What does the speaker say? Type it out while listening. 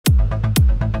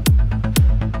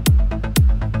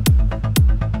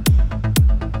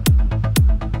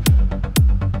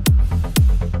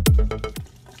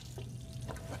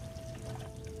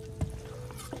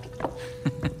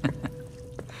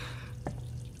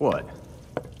What?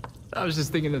 I was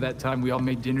just thinking of that time we all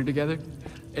made dinner together,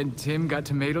 and Tim got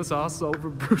tomato sauce all over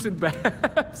Bruce and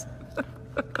Babs.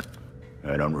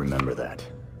 I don't remember that.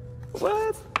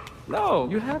 What? No,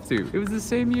 you have to. It was the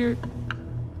same year.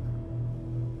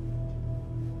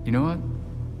 You know what?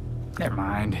 Never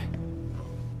mind.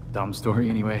 Dumb story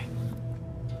anyway.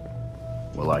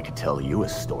 Well, I could tell you a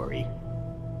story.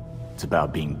 It's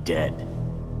about being dead,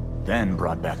 then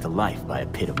brought back to life by a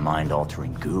pit of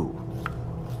mind-altering goo.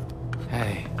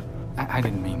 Hey, I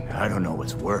didn't mean... I don't know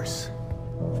what's worse.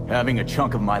 Having a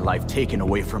chunk of my life taken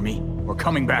away from me, or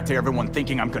coming back to everyone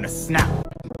thinking I'm gonna snap.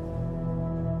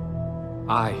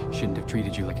 I shouldn't have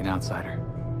treated you like an outsider.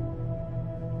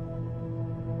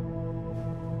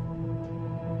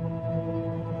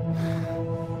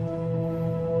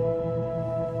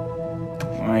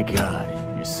 My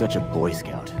God, you're such a Boy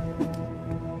Scout.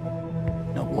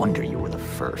 No wonder you were the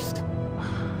first.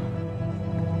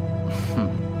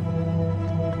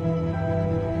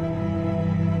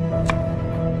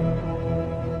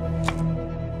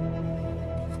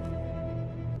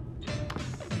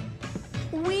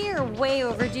 We're way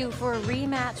overdue for a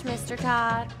rematch, Mr.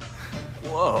 Todd.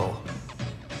 Whoa.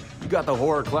 You got the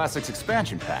Horror Classics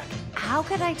expansion pack. How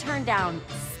could I turn down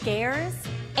scares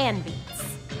and beats?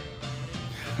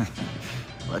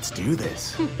 Let's do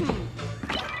this.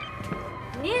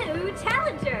 New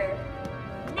challenger!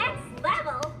 Next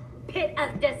level, Pit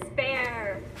of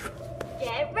Despair!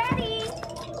 Get ready!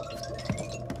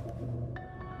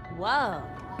 Whoa.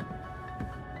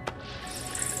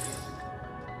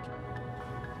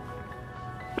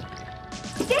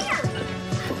 Damn!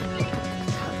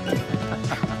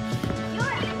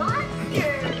 You're a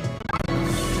monster!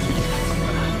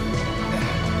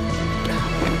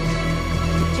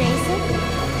 Jason?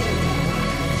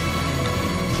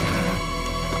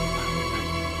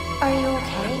 Are you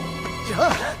okay?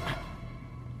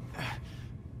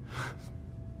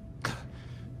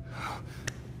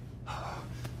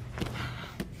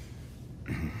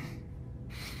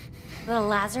 The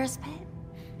Lazarus Pit?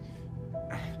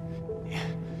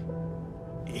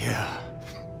 Yeah.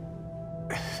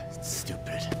 It's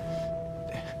stupid.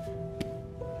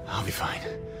 I'll be fine.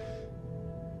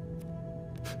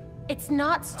 It's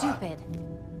not stupid.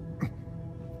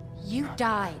 You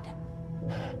died.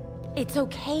 It's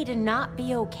okay to not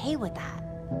be okay with that.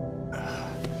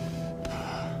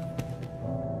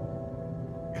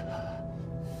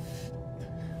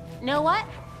 Know what?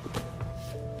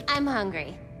 I'm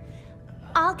hungry.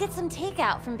 I'll get some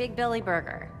takeout from Big Billy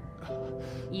Burger.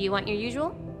 You want your usual?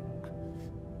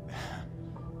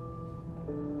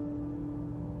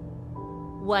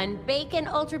 One bacon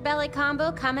ultra belly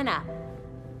combo coming up.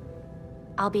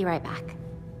 I'll be right back.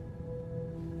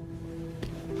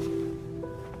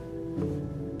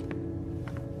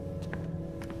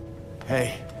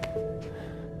 Hey.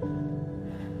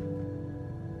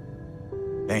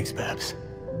 Thanks, Babs.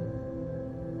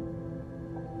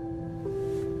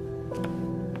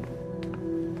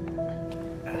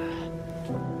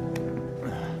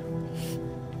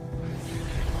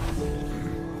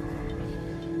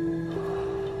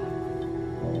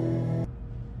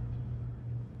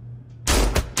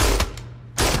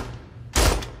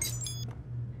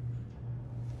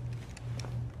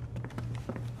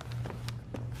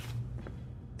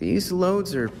 These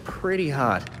loads are pretty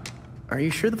hot. Are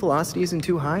you sure the velocity isn't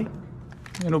too high?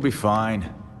 It'll be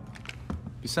fine.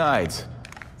 Besides,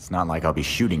 it's not like I'll be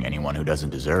shooting anyone who doesn't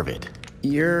deserve it.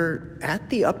 You're at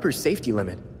the upper safety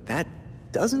limit. That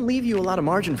doesn't leave you a lot of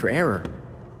margin for error.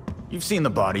 You've seen the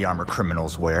body armor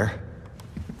criminals wear.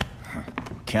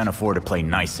 Can't afford to play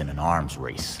nice in an arms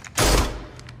race.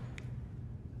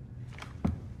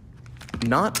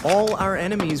 Not all our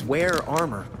enemies wear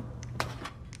armor.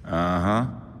 Uh-huh.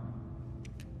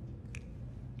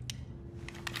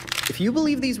 If you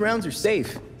believe these rounds are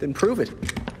safe, then prove it.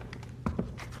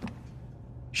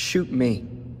 Shoot me.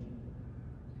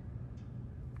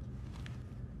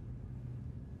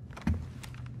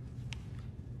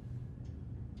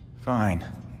 Fine.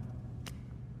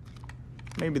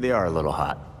 Maybe they are a little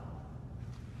hot.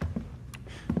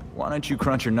 Why don't you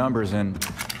crunch your numbers and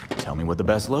tell me what the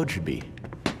best load should be?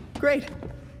 Great.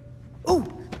 Oh,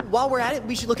 while we're at it,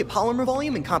 we should look at polymer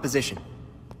volume and composition.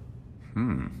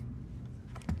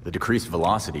 The decreased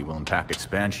velocity will impact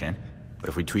expansion, but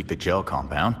if we tweak the gel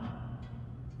compound,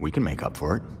 we can make up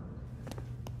for it.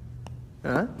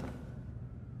 Huh?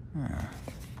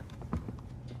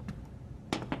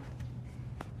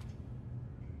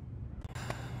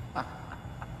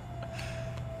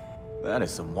 That is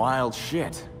some wild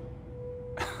shit.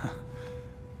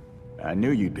 I knew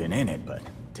you'd been in it, but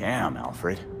damn,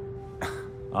 Alfred.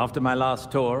 After my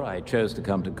last tour, I chose to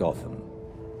come to Gotham.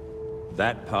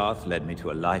 That path led me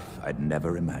to a life I'd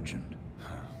never imagined.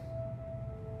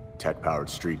 Tech-powered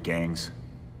street gangs,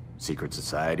 secret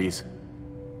societies,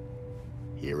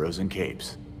 heroes in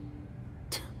capes.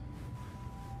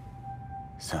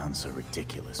 Sounds so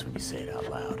ridiculous when you say it out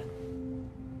loud.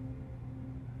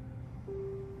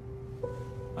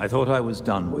 I thought I was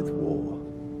done with war.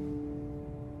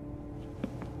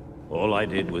 All I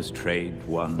did was trade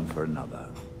one for another.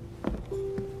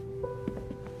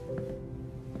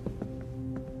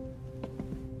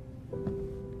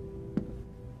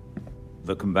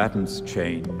 The combatants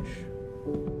change.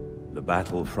 The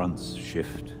battlefronts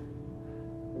shift.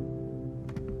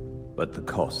 But the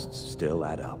costs still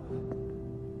add up.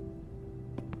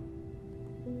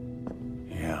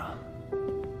 Yeah.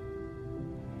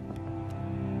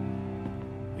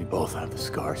 We both have the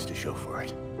scars to show for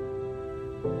it.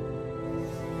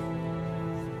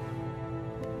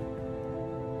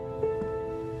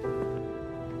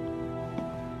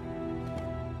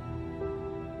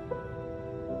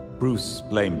 Bruce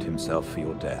blamed himself for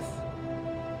your death,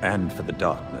 and for the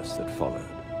darkness that followed.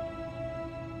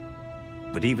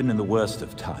 But even in the worst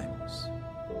of times,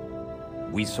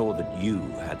 we saw that you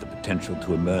had the potential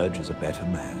to emerge as a better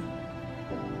man.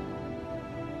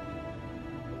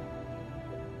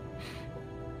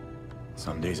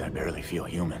 Some days I barely feel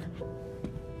human.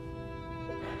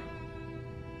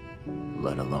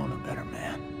 Let alone a better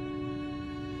man.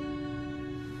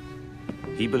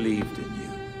 He believed in you,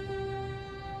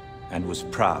 and was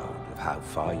proud of how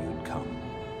far you'd come.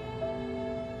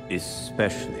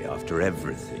 Especially after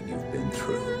everything you've been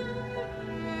through.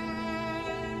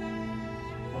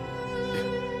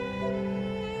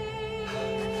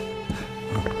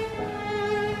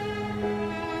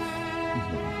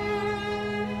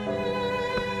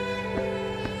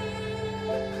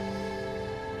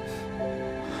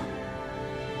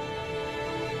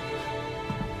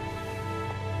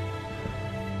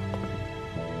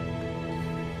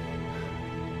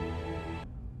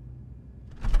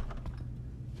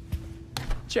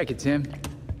 Check it, Tim.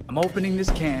 I'm opening this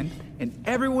can, and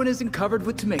everyone isn't covered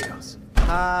with tomatoes.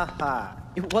 Ha ha.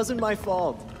 It wasn't my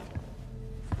fault.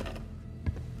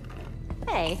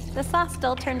 Hey, the sauce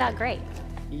still turned out great.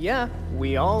 Yeah,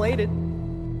 we all ate it.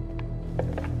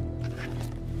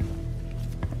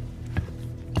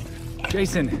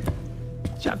 Jason,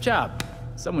 chop chop.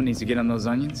 Someone needs to get on those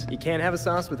onions. You can't have a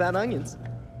sauce without onions.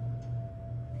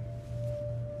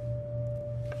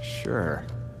 Sure.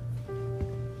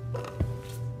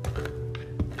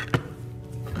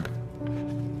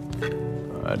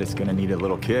 But it's gonna need a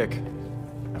little kick.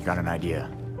 I've got an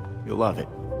idea. You'll love it.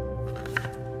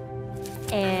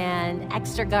 And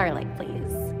extra garlic,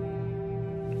 please.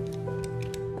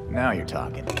 Now you're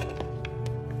talking.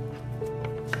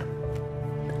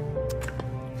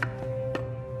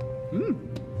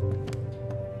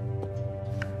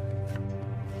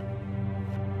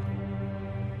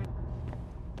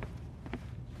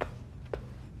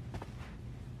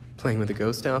 Playing with a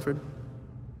ghost, Alfred?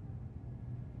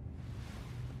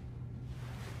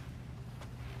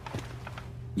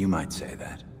 You might say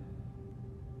that.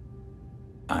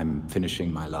 I'm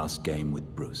finishing my last game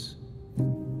with Bruce.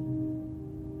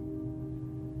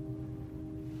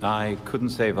 I couldn't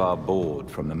save our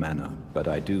board from the manor, but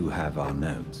I do have our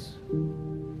notes.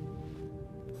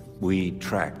 We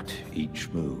tracked each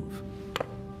move.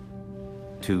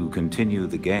 To continue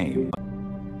the game,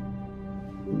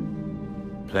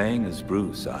 playing as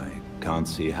Bruce, I can't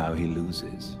see how he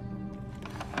loses.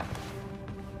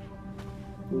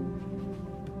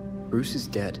 Bruce is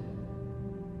dead.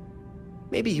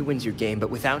 Maybe he wins your game, but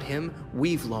without him,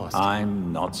 we've lost.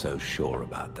 I'm not so sure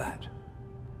about that.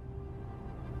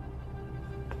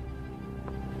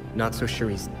 Not so sure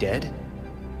he's dead?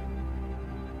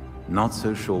 Not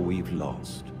so sure we've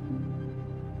lost.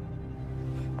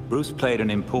 Bruce played an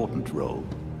important role,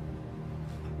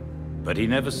 but he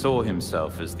never saw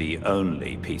himself as the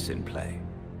only piece in play.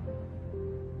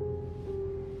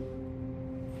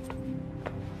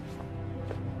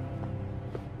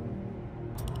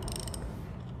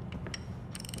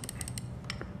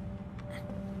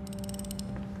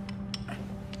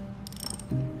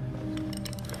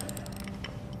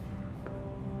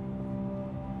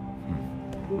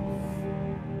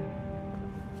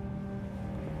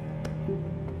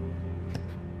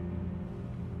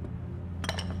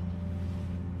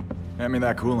 Hand me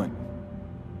that coolant.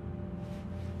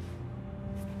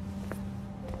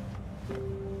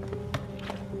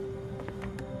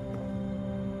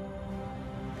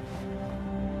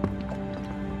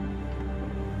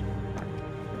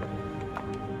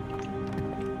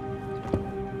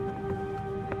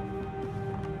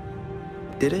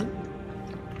 Did it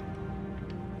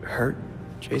hurt,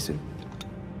 Jason?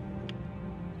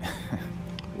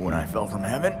 When I fell from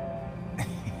heaven?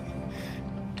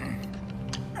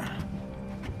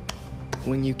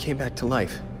 When you came back to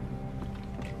life,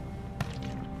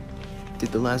 did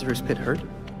the Lazarus pit hurt?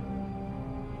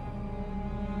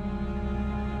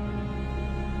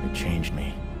 It changed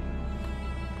me.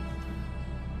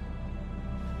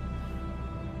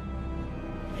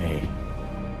 Hey,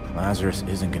 Lazarus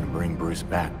isn't gonna bring Bruce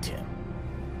back, Tim.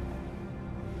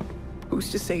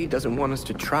 Who's to say he doesn't want us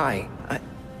to try?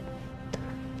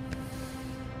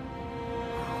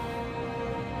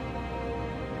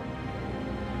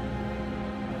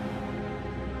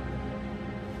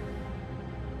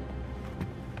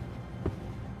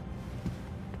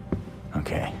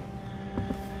 Okay.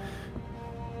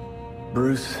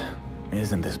 Bruce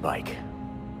isn't this bike.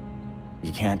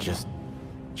 You can't just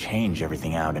change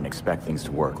everything out and expect things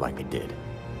to work like they did.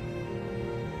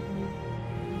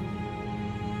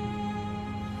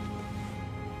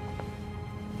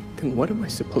 Then what am I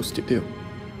supposed to do?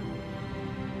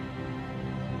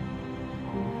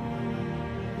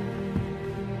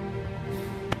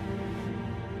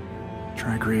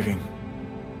 Try grieving.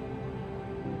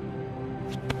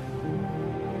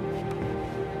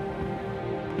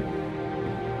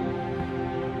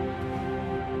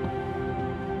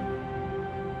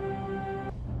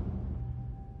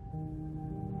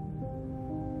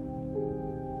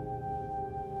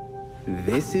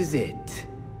 This is it.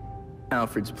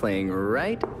 Alfred's playing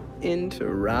right into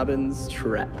Robin's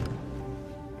trap.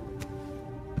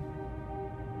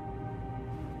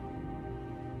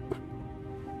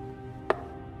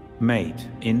 Mate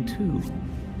in two.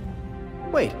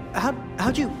 Wait,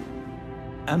 how'd you...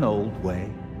 An old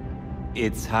way.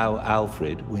 It's how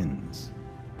Alfred wins.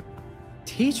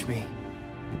 Teach me.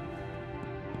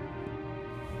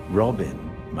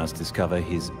 Robin must discover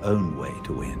his own way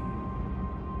to win.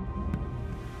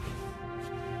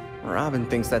 Robin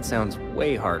thinks that sounds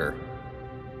way harder.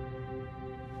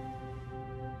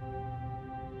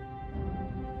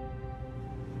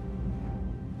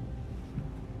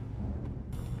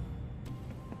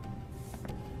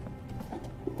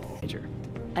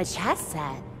 A chess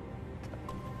set.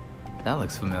 That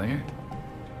looks familiar.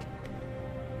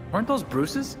 Weren't those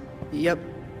Bruce's? Yep,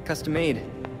 custom made.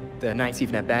 The Knights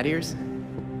even have bat ears.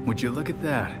 Would you look at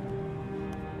that?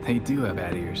 They do have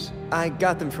bat ears. I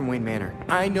got them from Wayne Manor.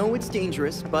 I know it's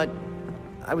dangerous, but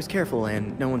I was careful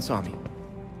and no one saw me.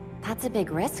 That's a big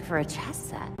risk for a chess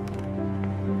set.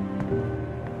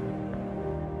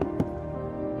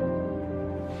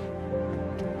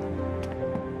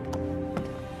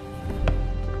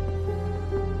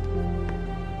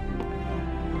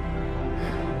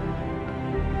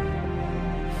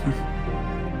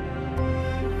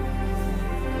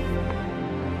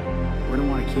 We're gonna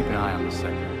want to keep an eye on this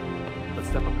sector. Let's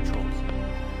step up patrols.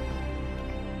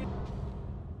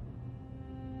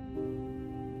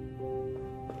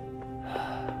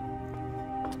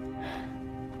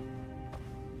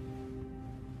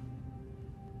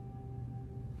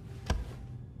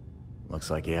 Looks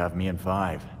like you have me in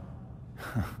 5.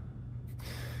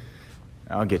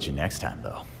 I'll get you next time,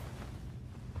 though.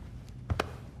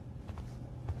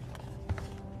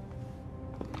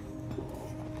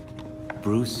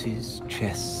 Bruce's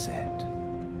chess set.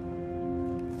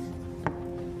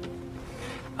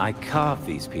 I carved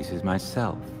these pieces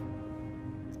myself.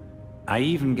 I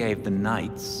even gave the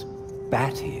Knights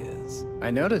bat ears. I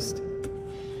noticed.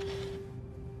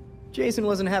 Jason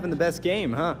wasn't having the best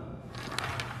game, huh?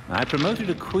 I promoted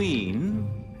a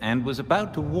queen and was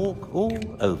about to walk all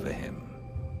over him.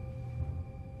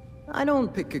 I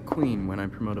don't pick a queen when I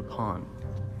promote a pawn.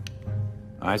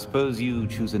 I suppose you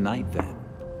choose a knight then.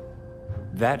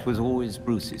 That was always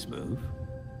Bruce's move.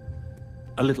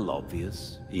 A little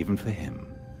obvious, even for him.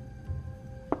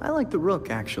 I like the rook,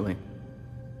 actually.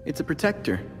 It's a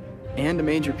protector, and a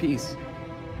major piece.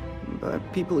 But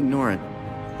people ignore it.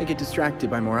 They get distracted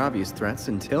by more obvious threats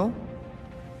until...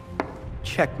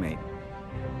 checkmate.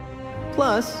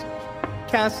 Plus,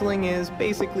 castling is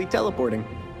basically teleporting.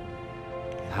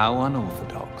 How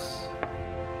unorthodox.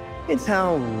 It's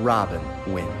how Robin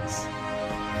wins.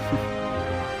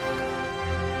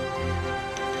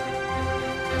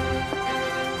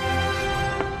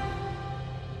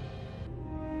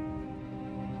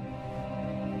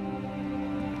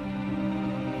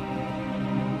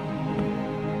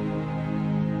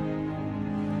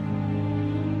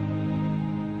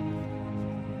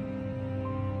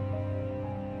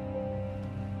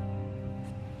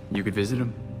 You could visit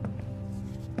him.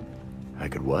 I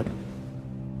could what?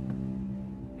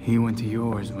 He went to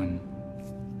yours when...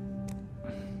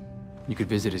 You could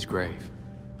visit his grave.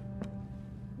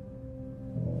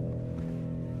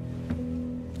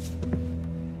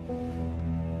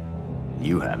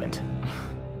 You haven't.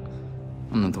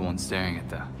 I'm not the one staring at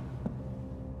the...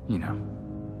 you know.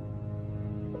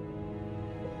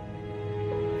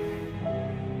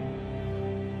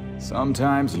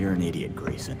 Sometimes you're an idiot,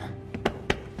 Grayson.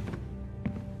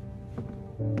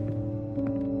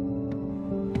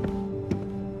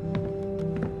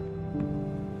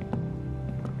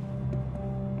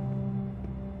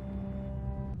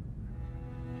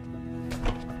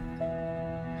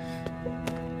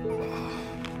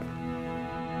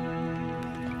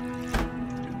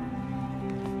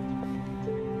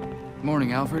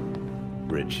 Morning, Alfred.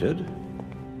 Richard?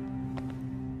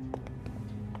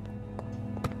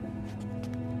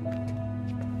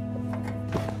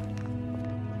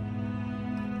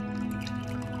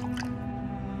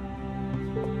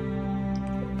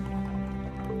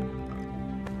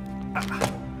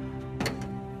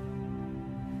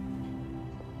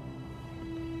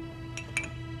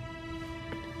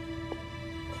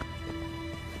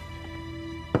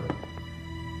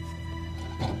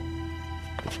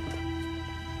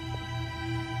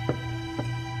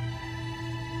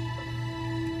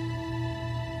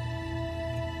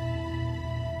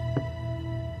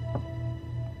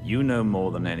 You know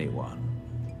more than anyone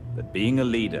that being a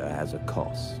leader has a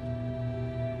cost.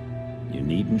 You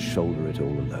needn't shoulder it all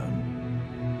alone.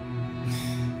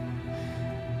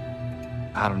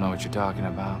 I don't know what you're talking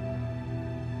about.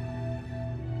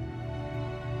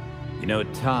 You know,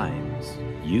 at times,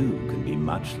 you can be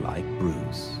much like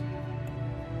Bruce.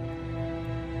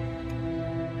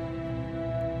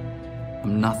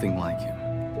 I'm nothing like him.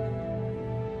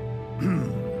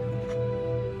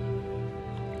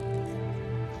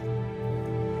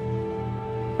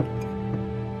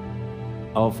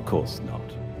 Of course not.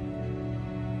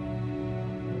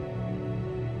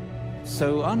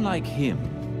 So, unlike him,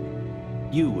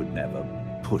 you would never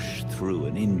push through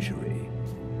an injury.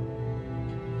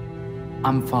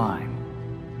 I'm fine.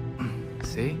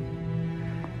 See?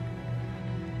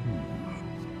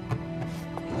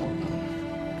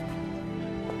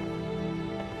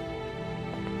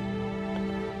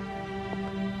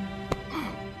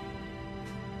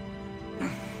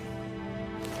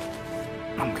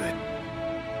 I'm good.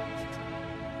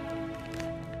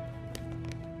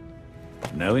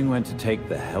 Knowing when to take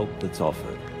the help that's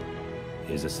offered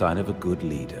is a sign of a good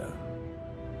leader.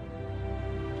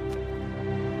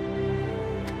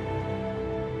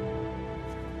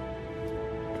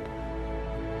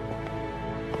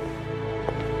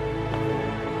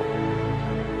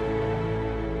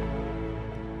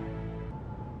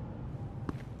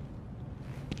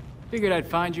 Figured I'd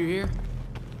find you here.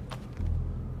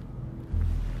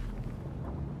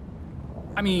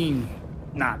 I mean,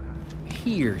 not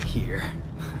here.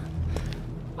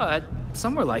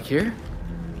 Somewhere like here.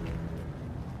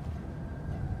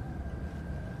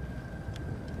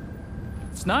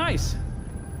 It's nice.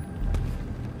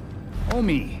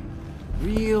 Homey.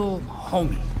 Real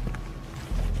homey.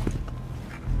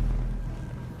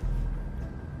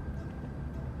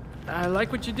 I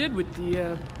like what you did with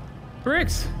the,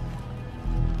 bricks.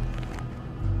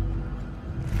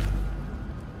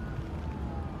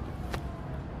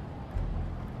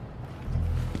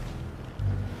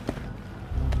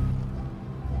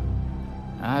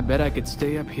 I bet I could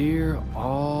stay up here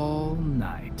all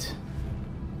night.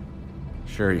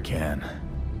 Sure you can.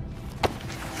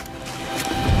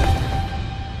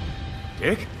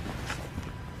 Dick?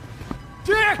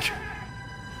 Dick!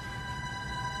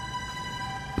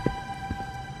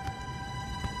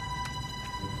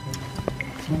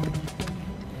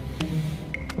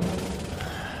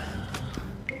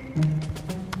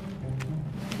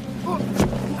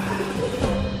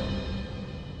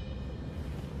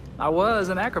 I was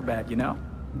an acrobat, you know?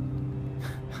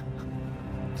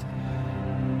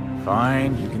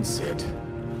 Fine, you can sit.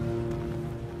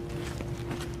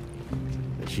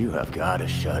 But you have got to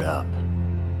shut up.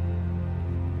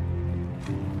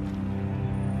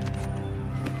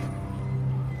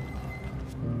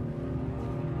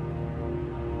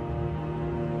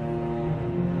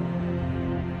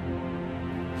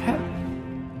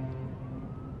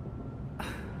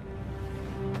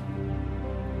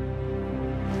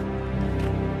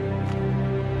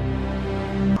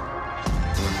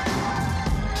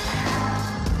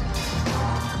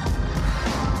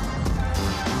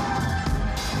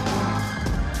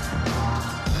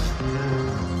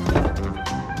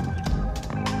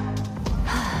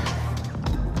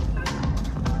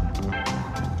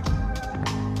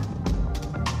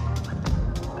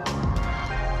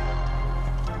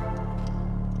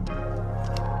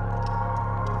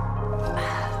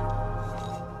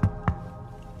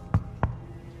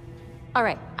 All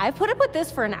right, I've put up with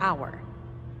this for an hour.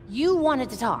 You wanted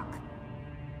to talk.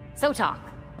 So talk.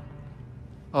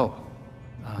 Oh,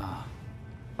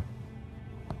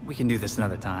 we can do this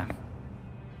another time.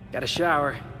 Got a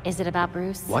shower. Is it about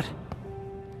Bruce? What?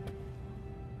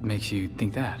 Makes you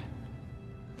think that?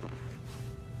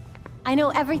 I know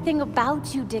everything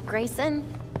about you, Dick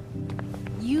Grayson.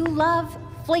 You love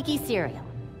flaky cereal.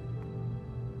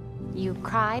 You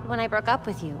cried when I broke up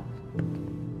with you.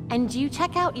 And you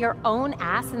check out your own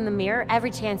ass in the mirror every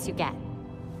chance you get.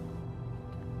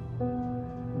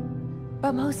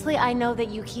 But mostly I know that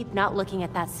you keep not looking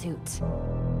at that suit.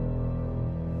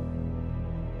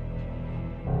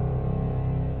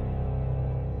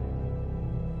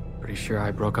 Pretty sure I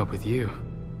broke up with you.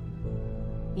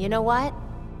 You know what?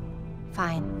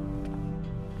 Fine.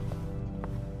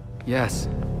 Yes,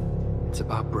 it's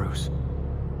about Bruce.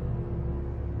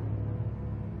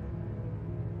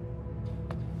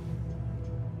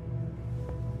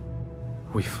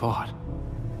 We fought.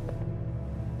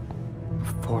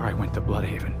 Before I went to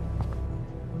Bloodhaven.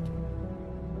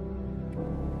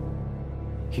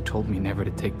 He told me never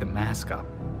to take the mask up.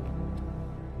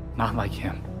 Not like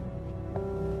him.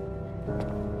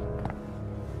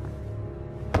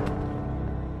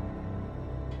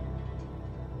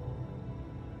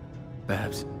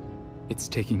 Babs, it's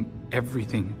taking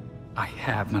everything I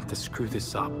have not to screw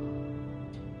this up.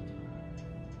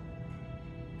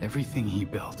 Everything he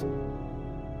built.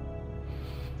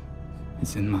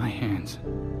 It's in my hands.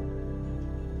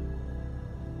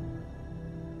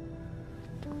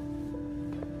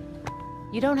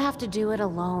 You don't have to do it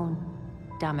alone,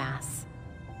 dumbass.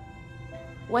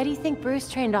 Why do you think Bruce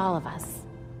trained all of us?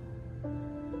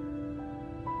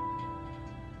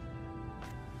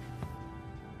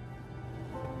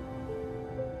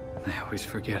 I always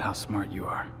forget how smart you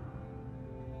are.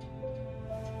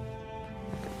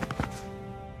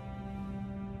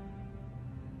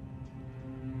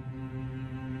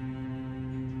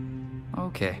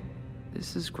 Okay,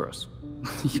 this is gross.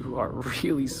 You are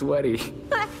really sweaty.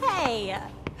 Hey!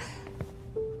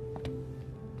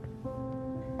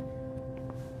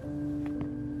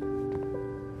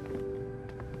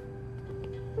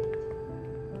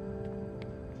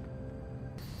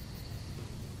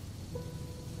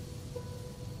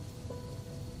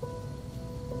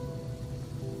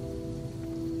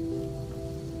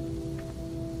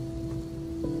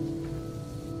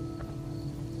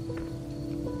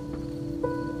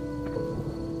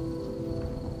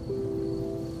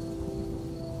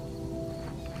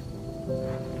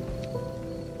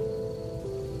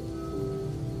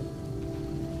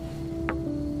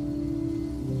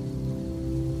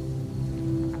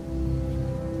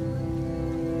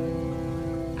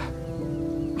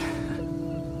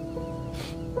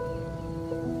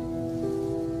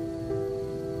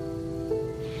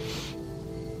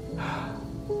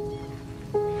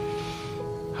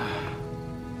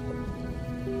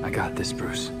 I got this,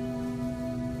 Bruce.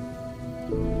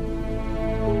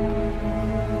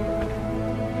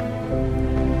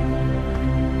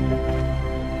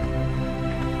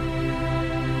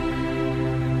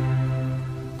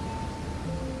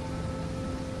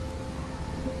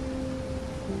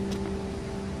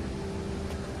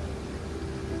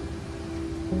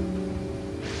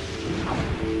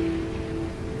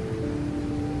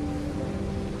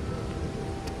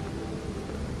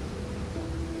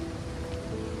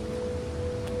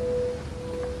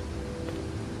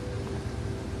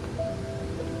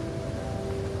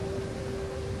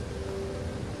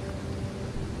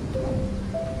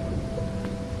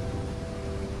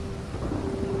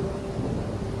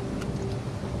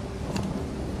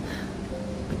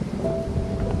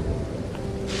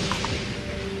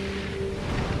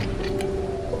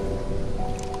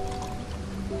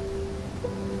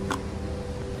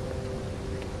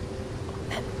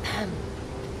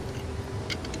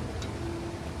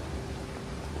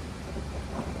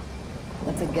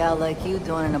 What's a gal like you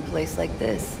doing in a place like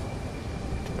this?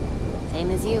 Same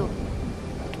as you.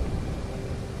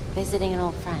 Visiting an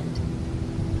old friend.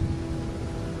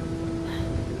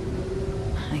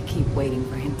 I keep waiting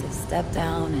for him to step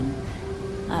down and,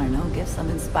 I don't know, give some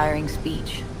inspiring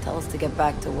speech. Tell us to get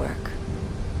back to work.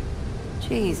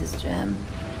 Jesus, Jim.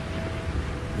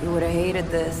 You would have hated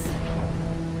this.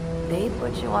 They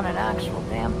put you on an actual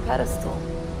damn pedestal.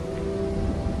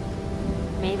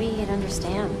 Maybe you'd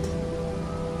understand.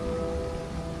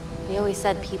 He always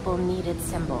said people needed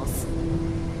symbols.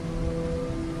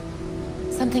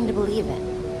 Something to believe in.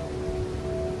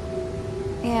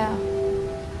 Yeah,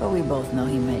 but we both know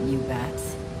he meant you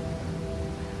bats.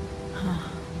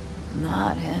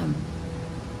 Not him.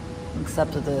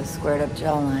 Except with the squared up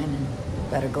jawline and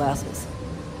better glasses.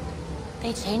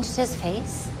 They changed his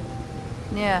face?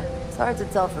 Yeah, it's hard to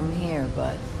tell from here,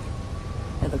 but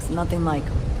It looks nothing like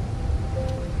him.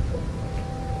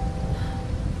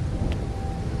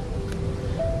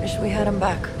 Wish we had him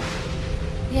back.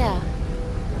 Yeah.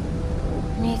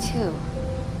 Me too.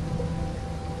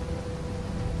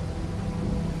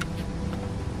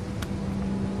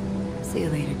 See you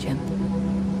later, Jim.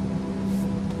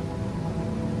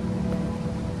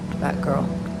 Batgirl.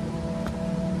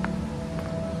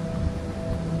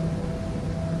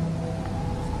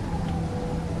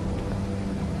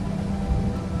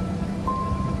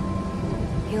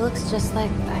 He looks just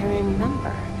like I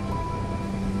remember.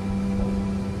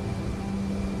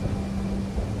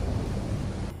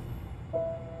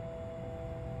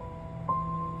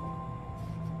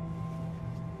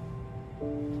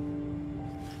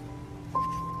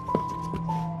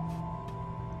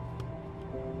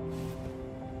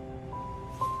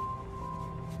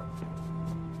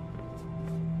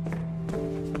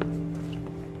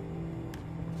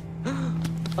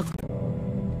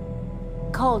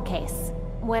 Cold case.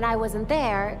 When I wasn't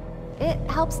there, it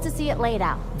helps to see it laid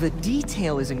out. The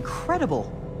detail is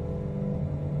incredible.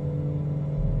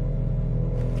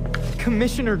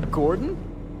 Commissioner Gordon?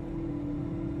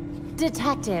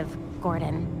 Detective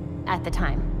Gordon, at the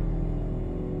time.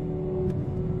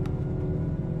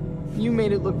 You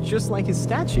made it look just like his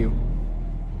statue.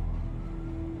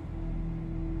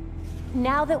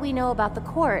 Now that we know about the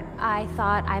court, I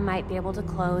thought I might be able to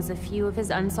close a few of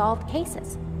his unsolved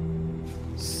cases.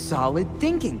 Solid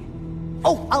thinking.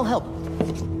 Oh, I'll help.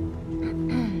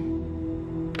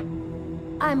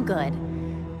 I'm good.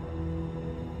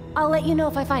 I'll let you know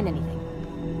if I find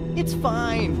anything. It's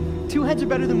fine. Two heads are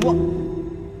better than one.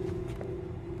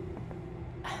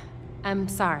 I'm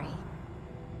sorry.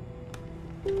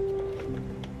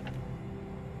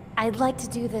 I'd like to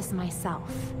do this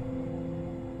myself.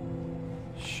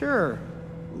 Sure.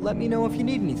 Let me know if you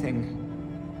need anything.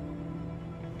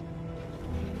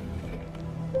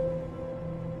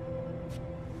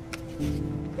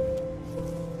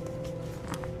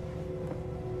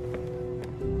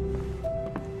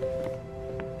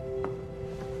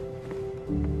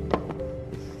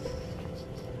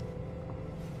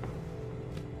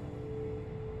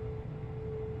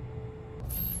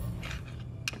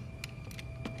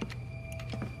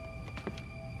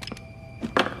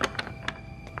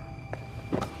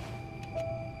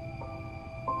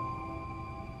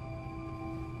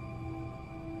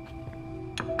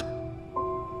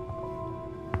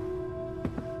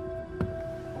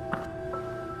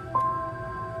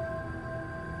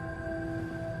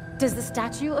 Does the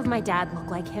statue of my dad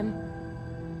look like him?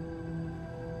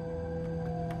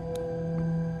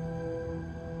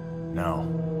 No.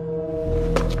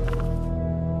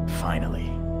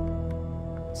 Finally.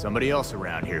 Somebody else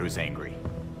around here who's angry.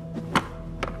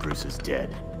 Bruce is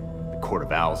dead. The Court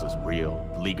of Owls is real.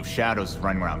 The League of Shadows is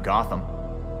running around Gotham.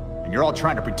 And you're all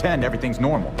trying to pretend everything's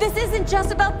normal. This isn't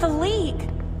just about the League.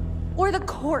 Or the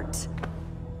court.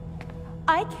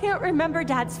 I can't remember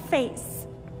Dad's face.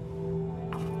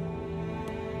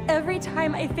 Every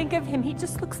time I think of him, he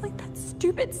just looks like that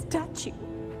stupid statue.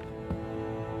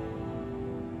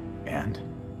 And?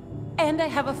 And I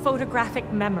have a photographic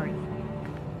memory.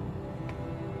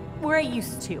 Where I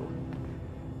used to.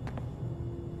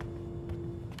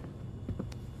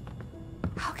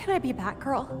 How can I be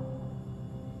Batgirl?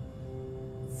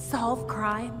 Solve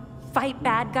crime, fight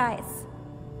bad guys.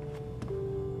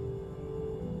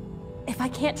 If I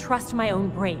can't trust my own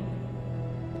brain.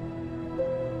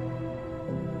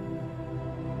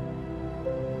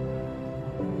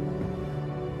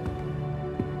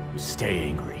 You stay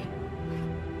angry.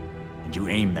 And you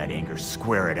aim that anger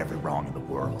square at every wrong in the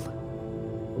world.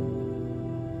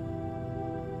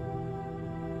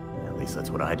 At least that's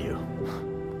what I do.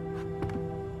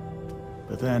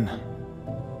 But then...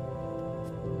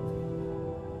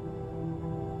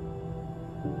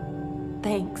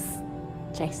 Thanks,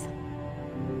 Jason.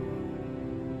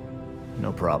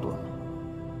 No problem.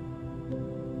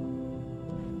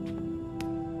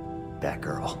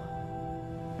 Batgirl.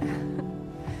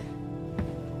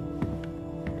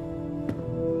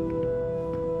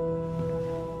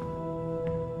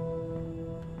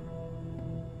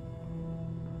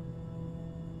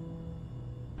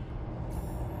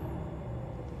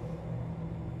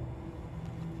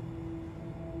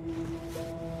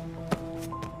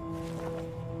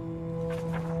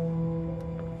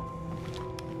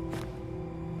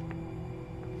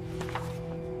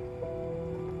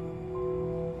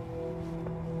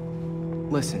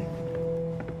 Listen,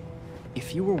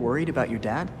 if you were worried about your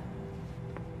dad,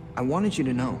 I wanted you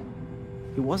to know,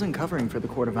 he wasn't covering for the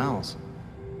Court of Owls.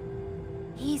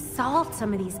 He solved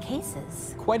some of these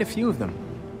cases. Quite a few of them.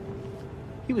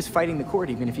 He was fighting the court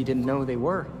even if he didn't know they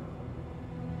were.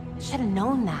 Should have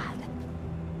known that.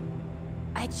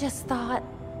 I just thought...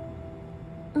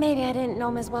 maybe I didn't know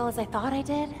him as well as I thought I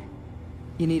did.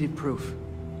 You needed proof.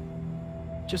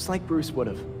 Just like Bruce would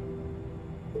have.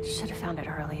 Should have found it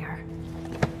earlier.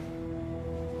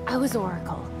 I was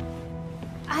Oracle.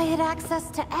 I had access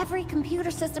to every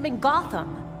computer system in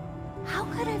Gotham. How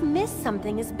could I have missed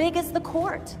something as big as the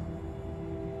court?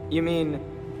 You mean,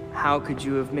 how could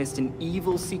you have missed an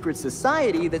evil secret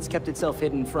society that's kept itself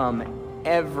hidden from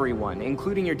everyone,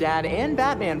 including your dad and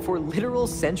Batman, for literal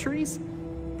centuries?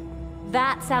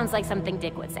 That sounds like something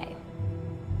Dick would say.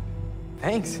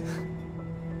 Thanks.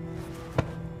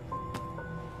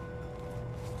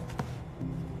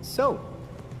 So,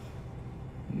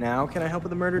 now can I help with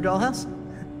the murder dollhouse?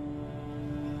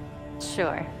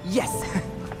 Sure. Yes!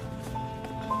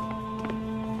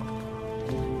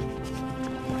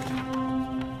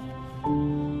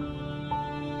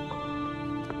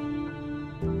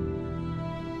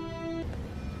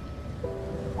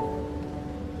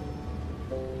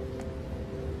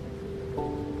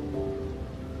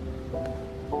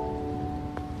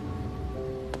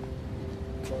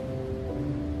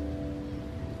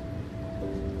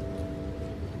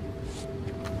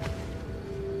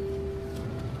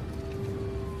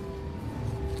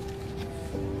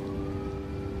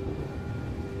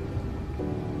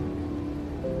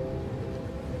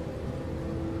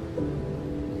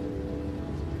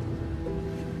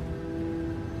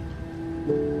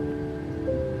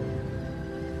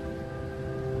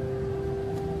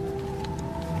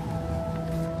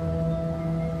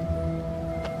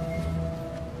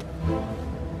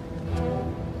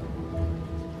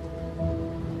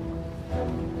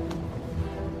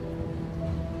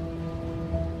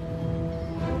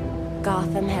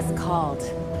 Gotham has called,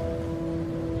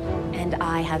 and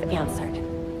I have answered.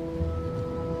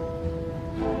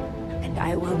 And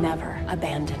I will never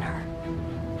abandon her.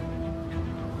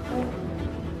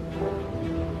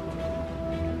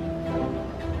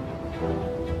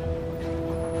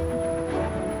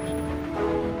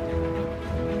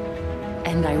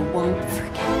 And I won't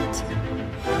forget.